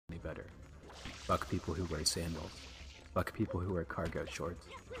any better. Fuck people who wear sandals. Fuck people who wear cargo shorts.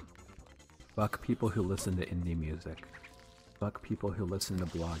 Fuck people who listen to indie music. Fuck people who listen to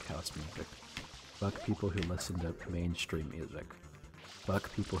bloghouse music. Fuck people who listen to mainstream music.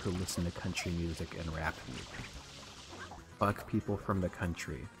 Fuck people who listen to country music and rap music. Fuck people from the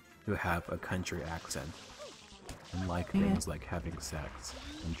country who have a country accent and like things like having sex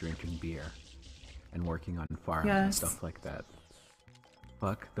and drinking beer and working on farms and stuff like that.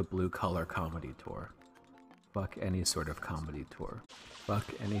 Fuck the blue-collar comedy tour. Fuck any sort of comedy tour. Fuck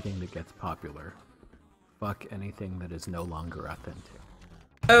anything that gets popular. Fuck anything that is no longer authentic.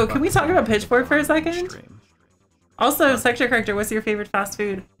 Oh, can we talk about Pitchfork for a second? Also, Sector Corrector, what's your favorite fast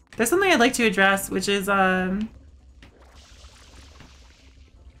food? There's something I'd like to address, which is,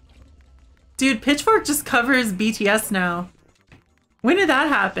 dude, Pitchfork just covers BTS now. When did that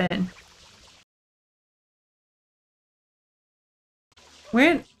happen?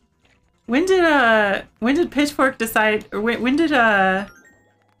 When did Pitchfork decide, or when did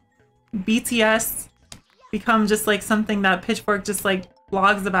BTS become just like something that Pitchfork just like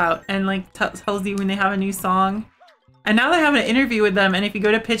blogs about and like tells you when they have a new song? And now they have an interview with them, and if you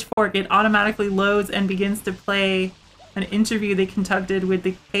go to Pitchfork, it automatically loads and begins to play an interview they conducted with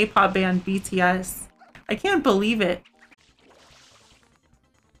the K-pop band BTS. I can't believe it.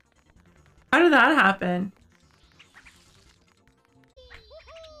 How did that happen?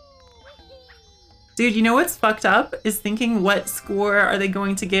 Dude, you know what's fucked up? Is thinking what score are they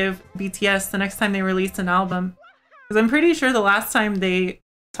going to give BTS the next time they release an album. Because I'm pretty sure the last time they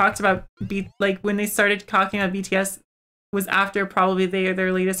talked about, when they started talking about BTS was after probably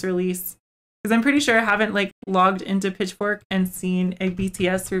their latest release. Because I'm pretty sure I haven't like logged into Pitchfork and seen a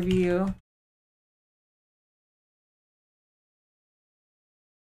BTS review.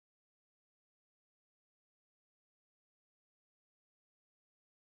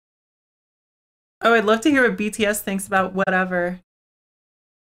 Oh, I'd love to hear what BTS thinks about whatever.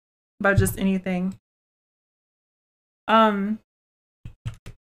 About just anything. Are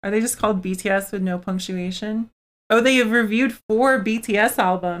they just called BTS with no punctuation? Oh, they have reviewed 4 BTS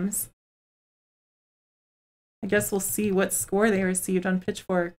albums. I guess we'll see what score they received on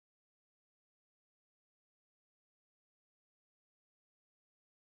Pitchfork.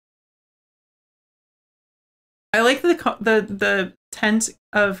 I like the tent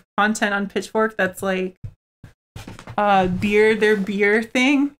of content on Pitchfork that's like their beer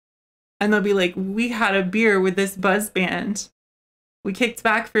thing, and they'll be like, we had a beer with this buzz band. We kicked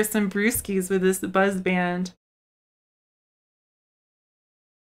back for some brewskis with this buzz band.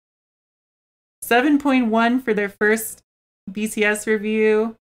 7.1 for their first BTS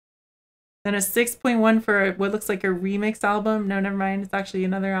review. Then a 6.1 for what looks like a remix album. No, never mind. It's actually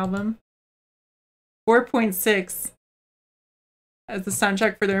another album. 4.6 as the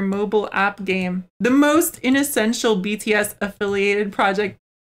soundtrack for their mobile app game. The most inessential BTS affiliated project.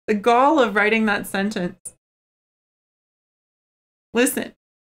 The gall of writing that sentence. Listen,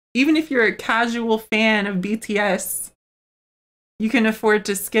 even if you're a casual fan of BTS, you can afford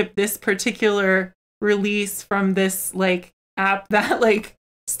to skip this particular release from this like app that like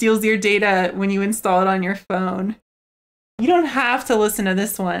steals your data when you install it on your phone. You don't have to listen to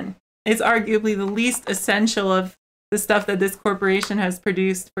this one. It's arguably the least essential of the stuff that this corporation has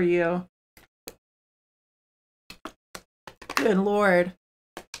produced for you. Good Lord.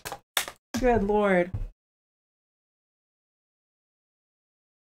 Good Lord.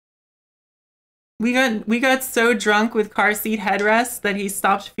 We got so drunk with car seat headrests that he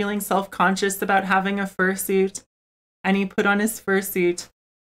stopped feeling self-conscious about having a fursuit, and he put on his fursuit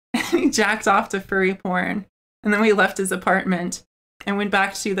and he jacked off to furry porn. And then we left his apartment and went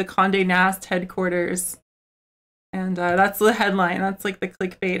back to the Condé Nast headquarters. And that's the headline. That's like the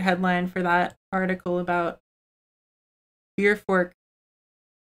clickbait headline for that article about Beer Fork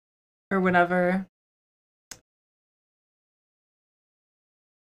or whatever.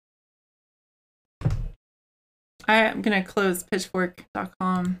 I'm gonna close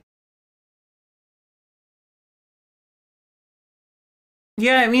pitchfork.com.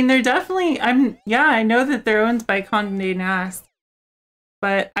 Yeah, I mean, they're definitely, I know that they're owned by Condé Nast,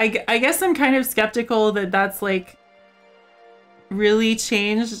 but I guess I'm kind of skeptical that that's like really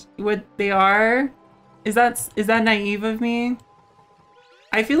changed what they are. Is that naive of me?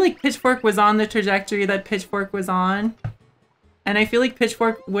 I feel like Pitchfork was on the trajectory that Pitchfork was on, and I feel like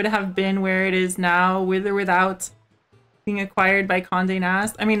Pitchfork would have been where it is now with or without being acquired by Condé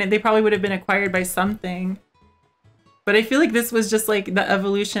Nast. I mean, they probably would have been acquired by something. But I feel like this was just like the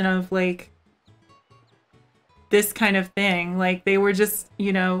evolution of like this kind of thing. Like they were just,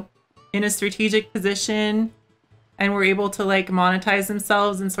 you know, in a strategic position and were able to like monetize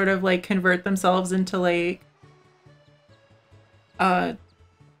themselves and sort of like convert themselves into like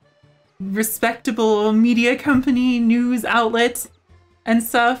respectable media company, news outlet and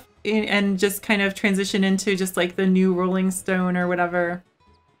stuff, and just kind of transition into just like the new Rolling Stone or whatever.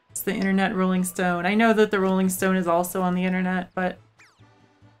 It's the internet Rolling Stone. I know that the Rolling Stone is also on the internet, but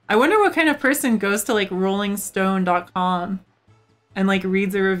I wonder what kind of person goes to like rollingstone.com and like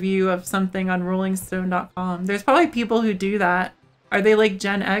reads a review of something on rollingstone.com. There's probably people who do that. Are they like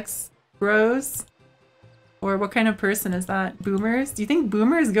Gen X bros? Or what kind of person is that? Boomers? Do you think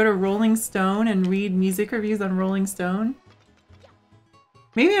boomers go to Rolling Stone and read music reviews on Rolling Stone?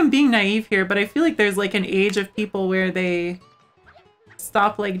 Maybe I'm being naive here, but I feel like there's like an age of people where they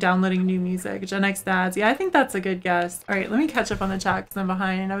stop like downloading new music. Gen X dads. Yeah, I think that's a good guess. All right, let me catch up on the chat because I'm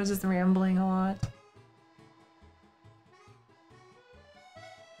behind. I was just rambling a lot.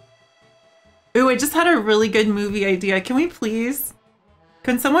 Ooh, I just had a really good movie idea.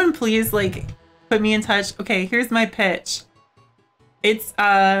 Can someone please like put me in touch? Okay, here's my pitch. It's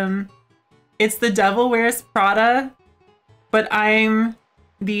The Devil Wears Prada, but I'm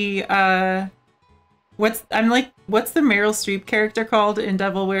the what's the Meryl Streep character called in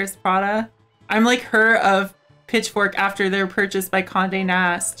Devil Wears Prada? I'm like her of Pitchfork after they're purchased by Condé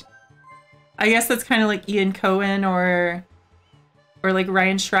Nast. I guess that's kind of like Ian Cohen or like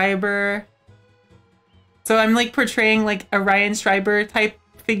Ryan Schreiber. So I'm like portraying like a Ryan Schreiber type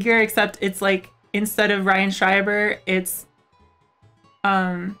figure, except it's like instead of Ryan Schreiber, it's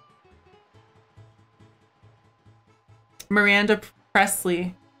Miranda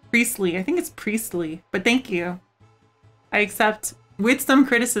Priestley. I think it's Priestley, but thank you. I accept, with some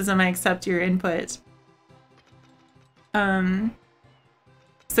criticism, I accept your input. So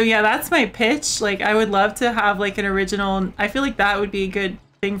yeah, that's my pitch. Like, I would love to have like an original. I feel like that would be a good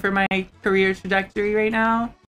thing for my career trajectory right now.